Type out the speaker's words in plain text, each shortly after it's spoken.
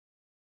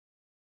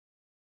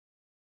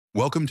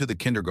Welcome to the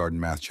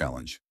Kindergarten Math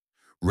Challenge.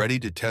 Ready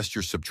to test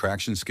your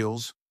subtraction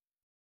skills?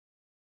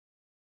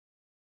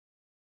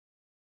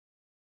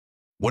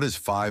 What is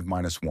 5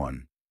 minus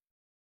 1?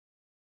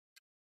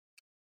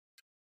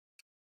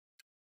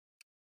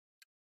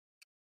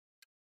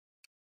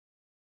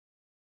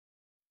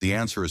 The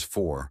answer is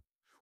 4.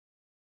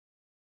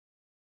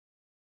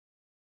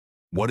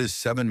 What is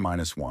 7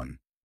 minus 1?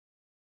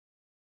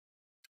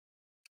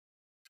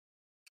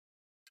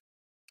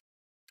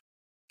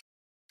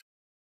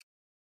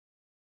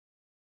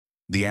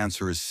 The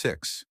answer is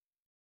 6.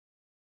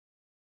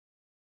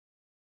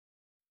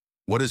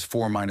 What is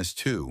 4 minus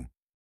 2?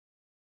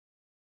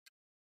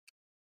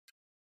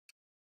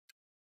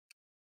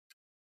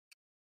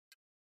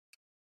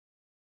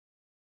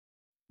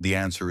 The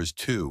answer is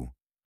 2.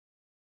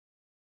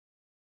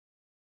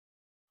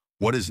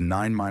 What is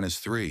 9 minus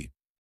 3?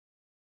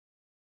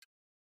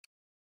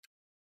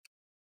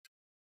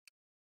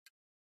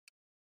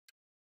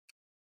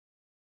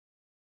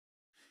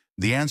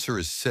 The answer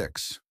is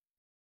 6.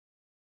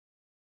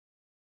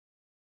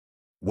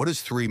 What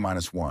is 3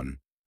 minus 1?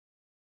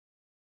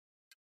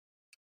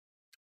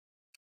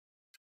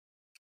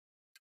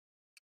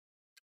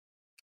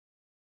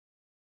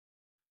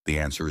 The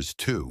answer is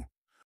 2.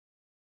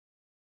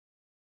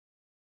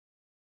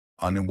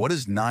 And what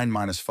is 9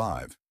 minus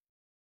 5?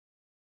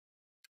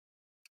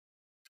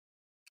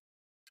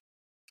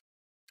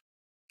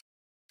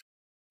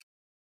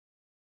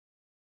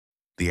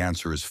 The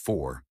answer is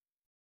 4.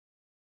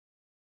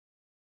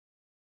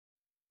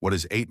 What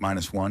is 8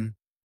 minus 1?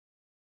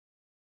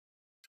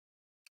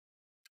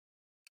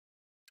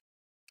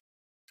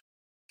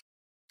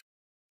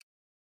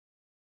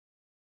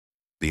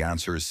 The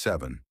answer is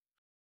 7.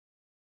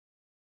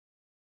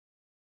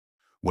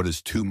 What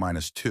is 2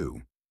 minus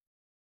 2?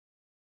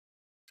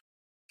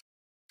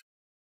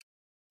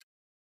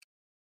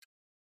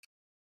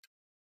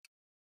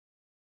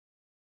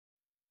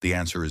 The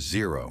answer is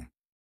 0.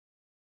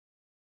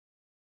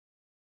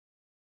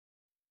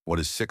 What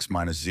is 6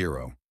 minus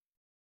 0?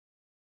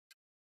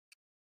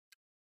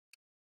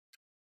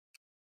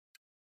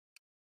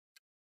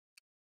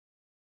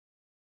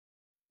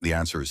 The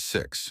answer is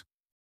 6.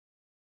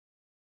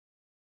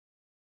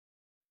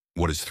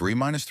 What is 3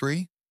 minus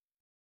 3?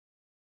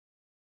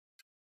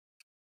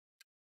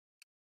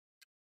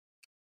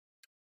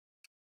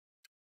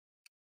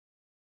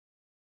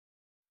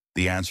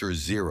 The answer is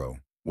 0.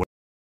 What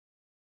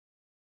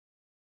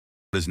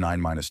is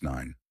 9 minus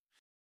 9?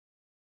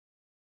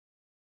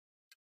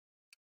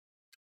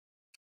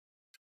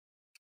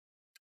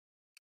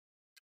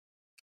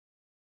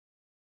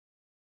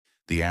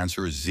 The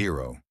answer is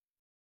 0.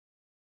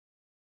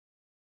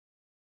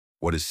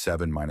 What is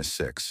 7 minus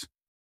 6?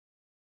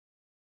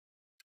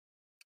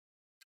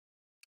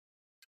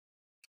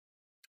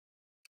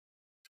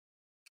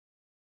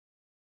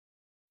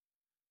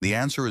 The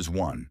answer is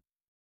 1.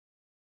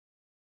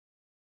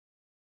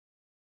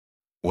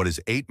 What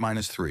is 8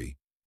 minus 3?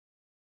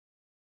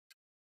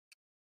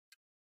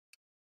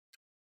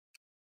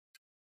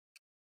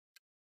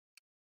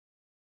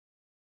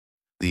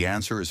 The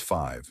answer is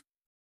 5.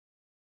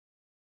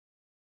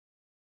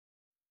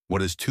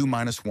 What is 2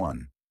 minus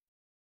 1?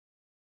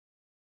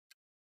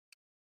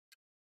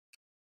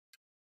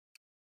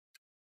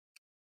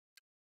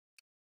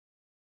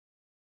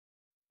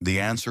 The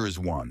answer is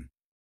 1.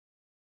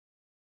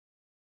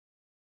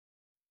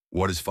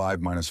 What is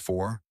 5 minus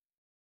 4?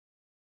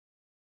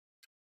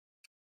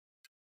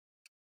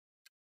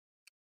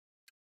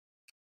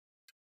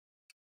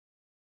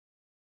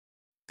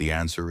 The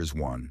answer is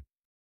 1.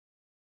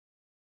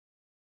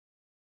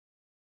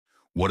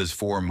 What is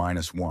 4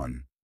 minus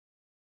 1?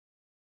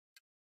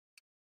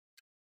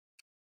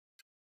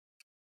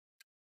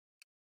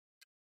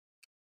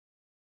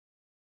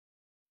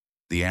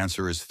 The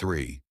answer is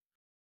 3.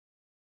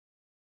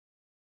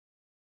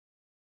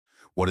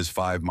 What is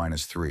 5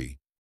 minus 3?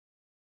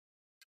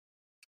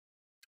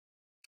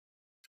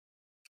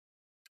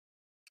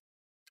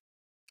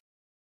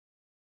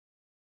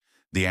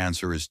 The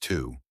answer is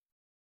 2.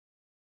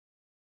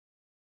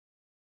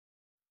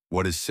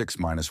 What is 6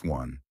 minus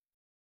 1?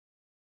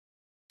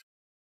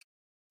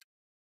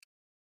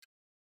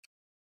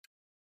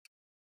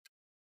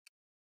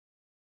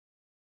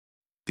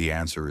 The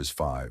answer is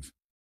 5.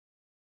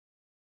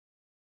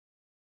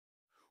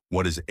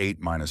 What is 8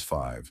 minus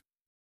 5?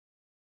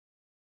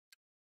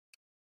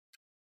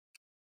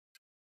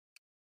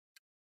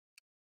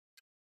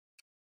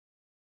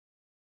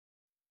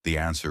 The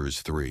answer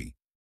is 3.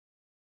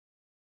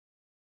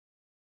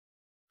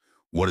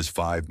 What is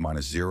 5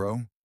 minus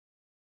 0?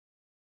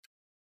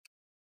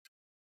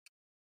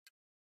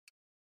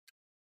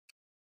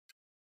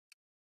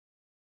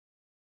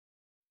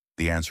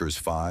 The answer is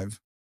 5.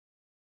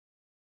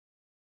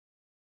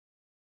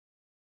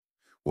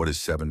 What is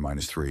 7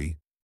 minus 3?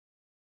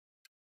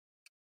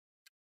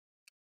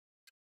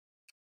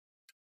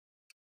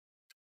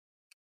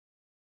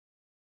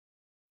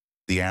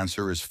 The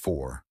answer is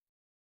 4.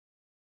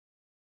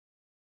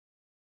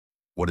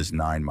 What is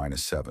 9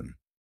 minus 7?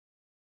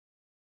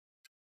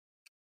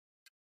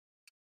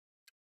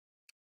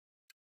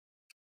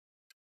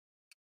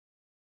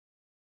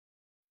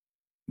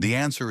 The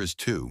answer is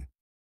 2.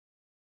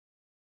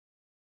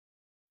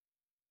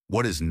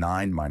 What is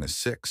 9 minus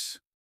 6?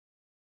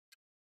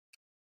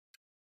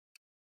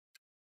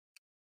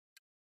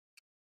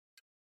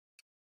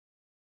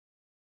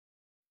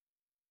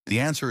 The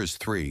answer is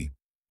 3.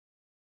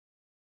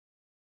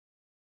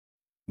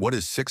 What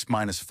is 6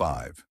 minus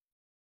 5?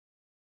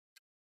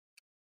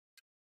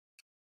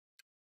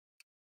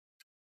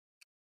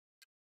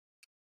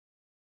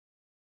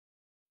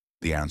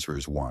 The answer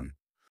is 1.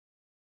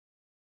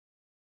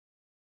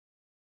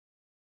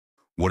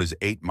 What is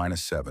 8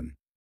 minus 7?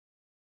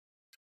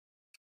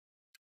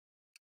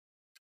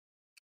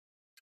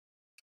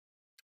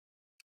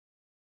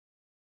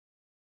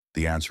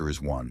 The answer is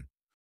 1.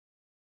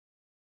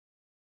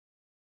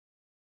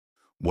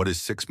 What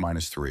is 6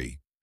 minus 3?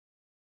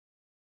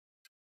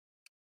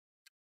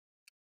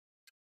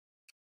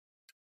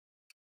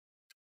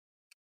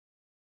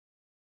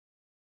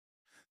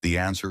 The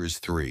answer is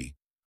 3.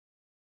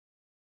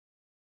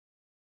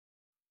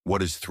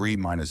 What is 3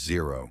 minus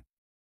 0?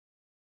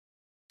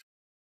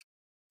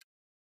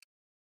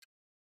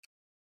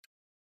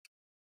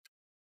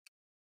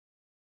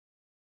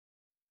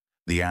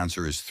 The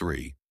answer is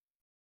 3.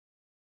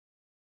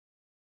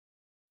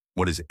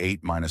 What is 8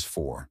 minus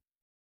 4?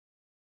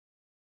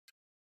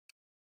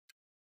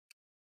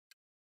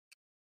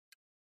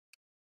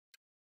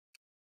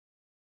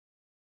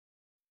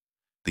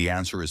 The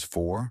answer is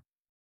 4.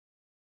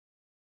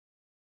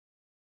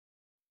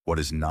 What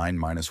is 9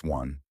 minus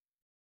 1?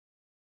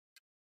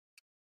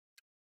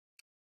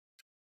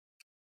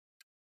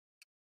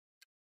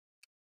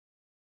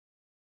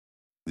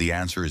 The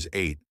answer is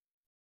 8.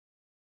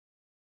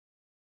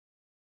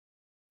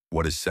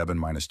 What is 7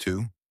 minus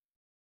 2?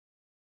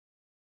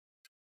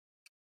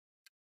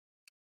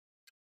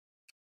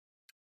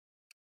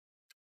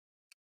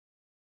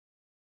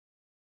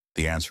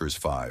 The answer is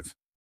 5.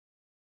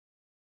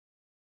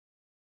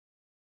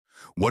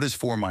 What is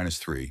 4 minus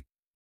 3?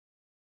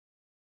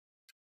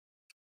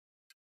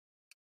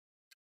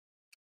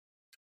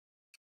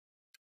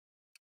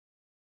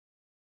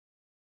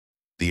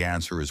 The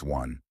answer is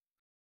 1.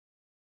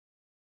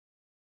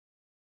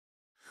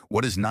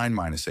 What is 9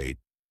 minus 8?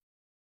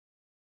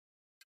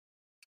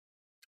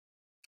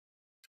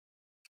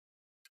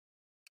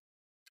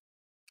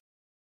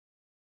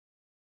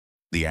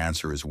 The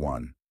answer is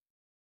 1.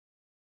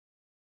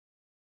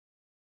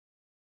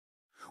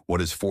 What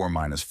is 4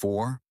 minus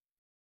 4?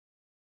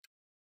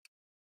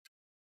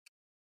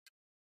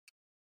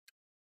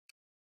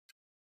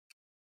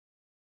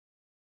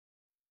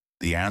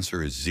 The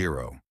answer is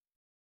 0.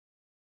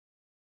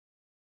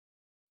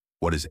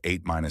 What is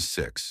 8 minus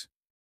 6?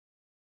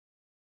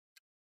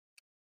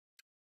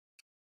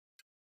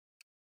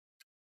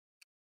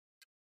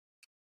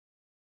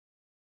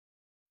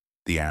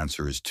 The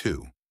answer is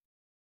 2.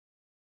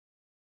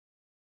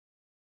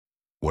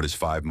 What is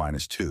 5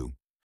 minus 2?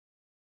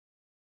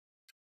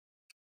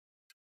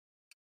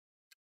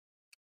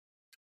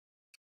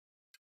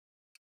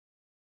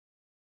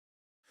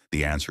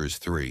 The answer is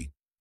 3.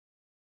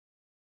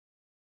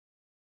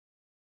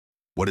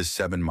 What is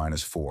 7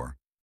 minus 4?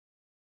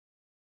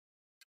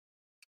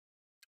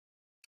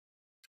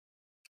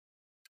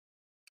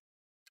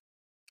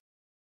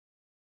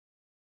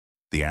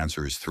 The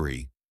answer is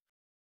 3.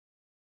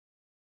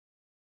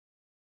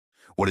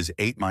 What is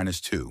 8 minus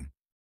 2?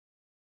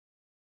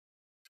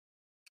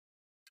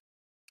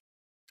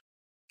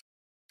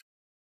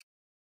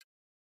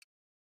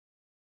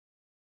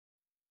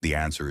 The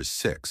answer is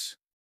 6.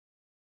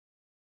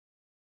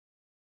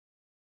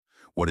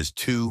 What is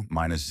 2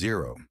 minus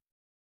 0?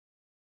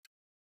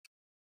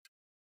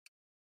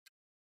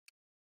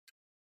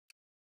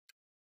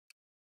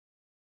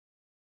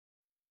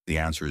 The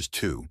answer is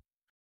 2.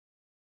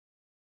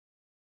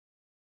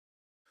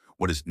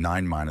 What is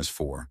 9 minus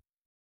 4?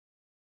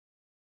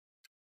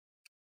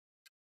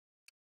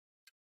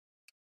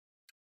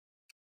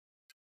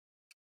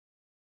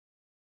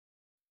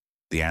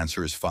 The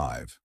answer is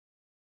 5.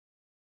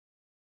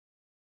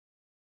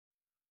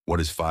 What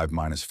is 5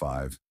 minus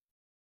 5?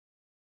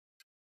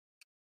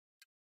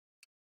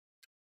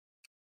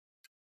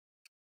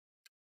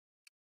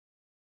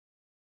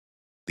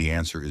 The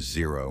answer is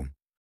 0.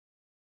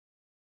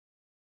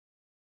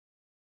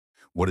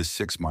 What is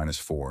 6 minus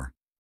 4?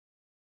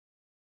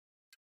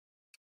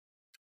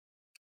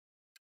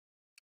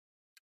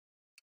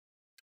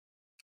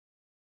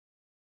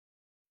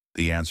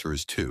 The answer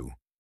is 2.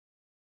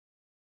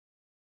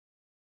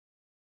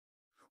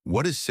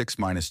 What is 6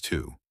 minus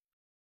 2?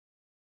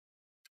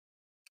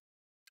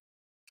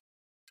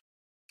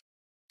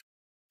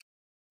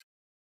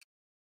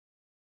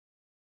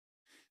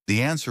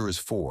 The answer is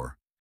 4.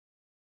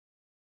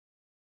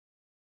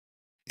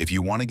 If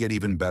you want to get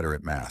even better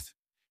at math,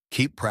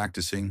 keep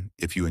practicing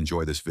if you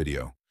enjoy this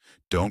video.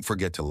 Don't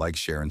forget to like,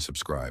 share, and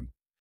subscribe.